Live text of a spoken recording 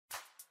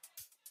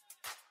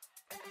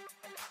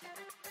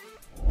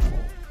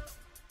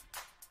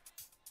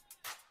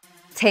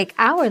Take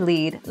our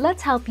lead,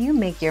 let's help you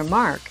make your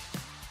mark.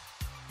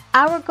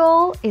 Our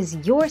goal is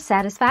your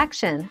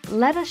satisfaction.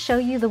 Let us show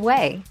you the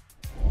way.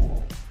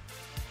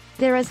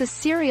 There is a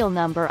serial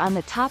number on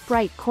the top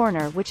right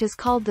corner which is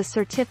called the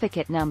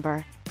certificate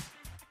number.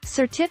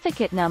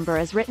 Certificate number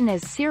is written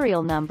as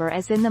serial number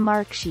as in the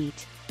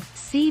Marksheet.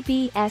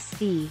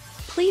 CBSE.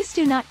 Please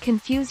do not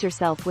confuse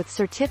yourself with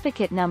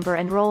certificate number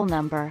and roll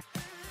number.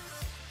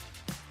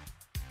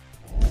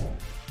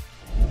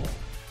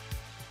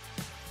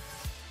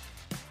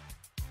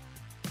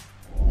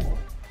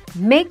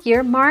 Make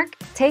your mark,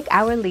 take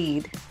our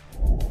lead.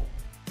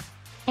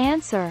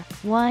 Answer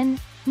 1.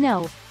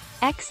 No.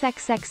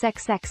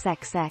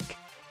 XXXXXXX.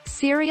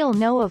 Serial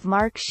No of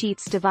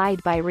Marksheets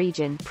divide by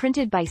region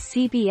printed by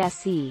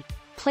CBSE,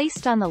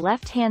 placed on the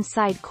left-hand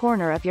side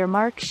corner of your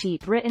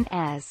Marksheet written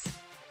as.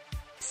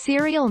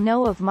 Serial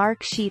No of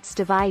Marksheets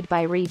divide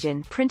by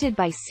region printed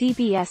by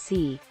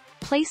CBSE,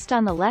 placed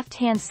on the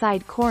left-hand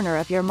side corner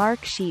of your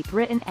Marksheet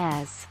written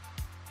as.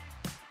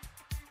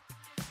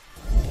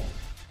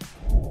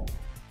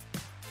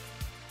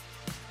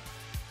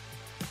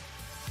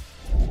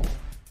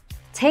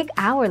 Take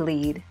our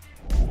lead.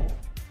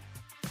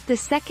 The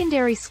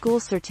Secondary School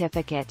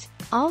Certificate,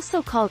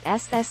 also called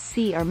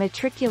SSC or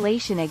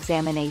Matriculation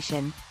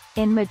Examination,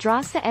 in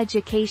Madrasa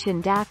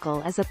Education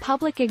Dakhil is a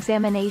public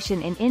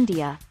examination in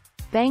India,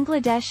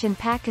 Bangladesh and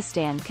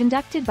Pakistan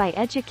conducted by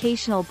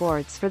educational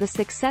boards for the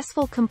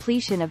successful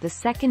completion of the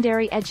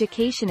secondary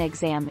education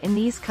exam in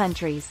these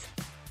countries.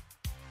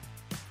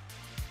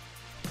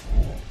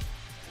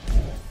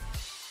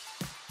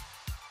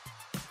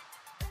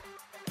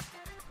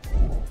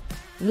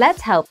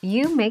 Let's help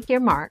you make your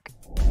mark.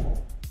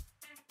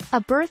 A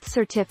birth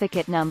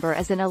certificate number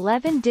is an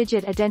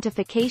 11-digit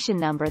identification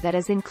number that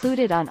is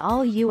included on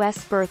all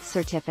U.S. birth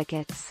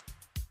certificates.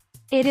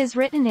 It is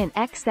written in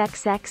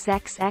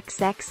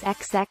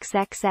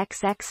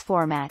XXXXXXXXXXXX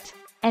format,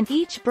 and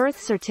each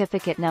birth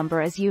certificate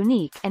number is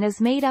unique and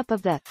is made up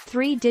of the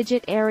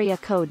 3-digit area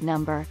code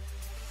number,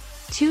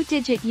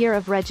 2-digit year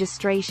of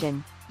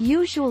registration,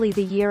 usually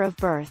the year of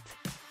birth.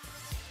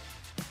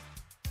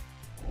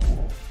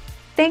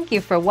 Thank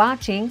you for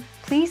watching.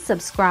 Please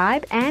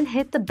subscribe and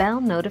hit the bell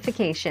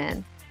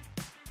notification.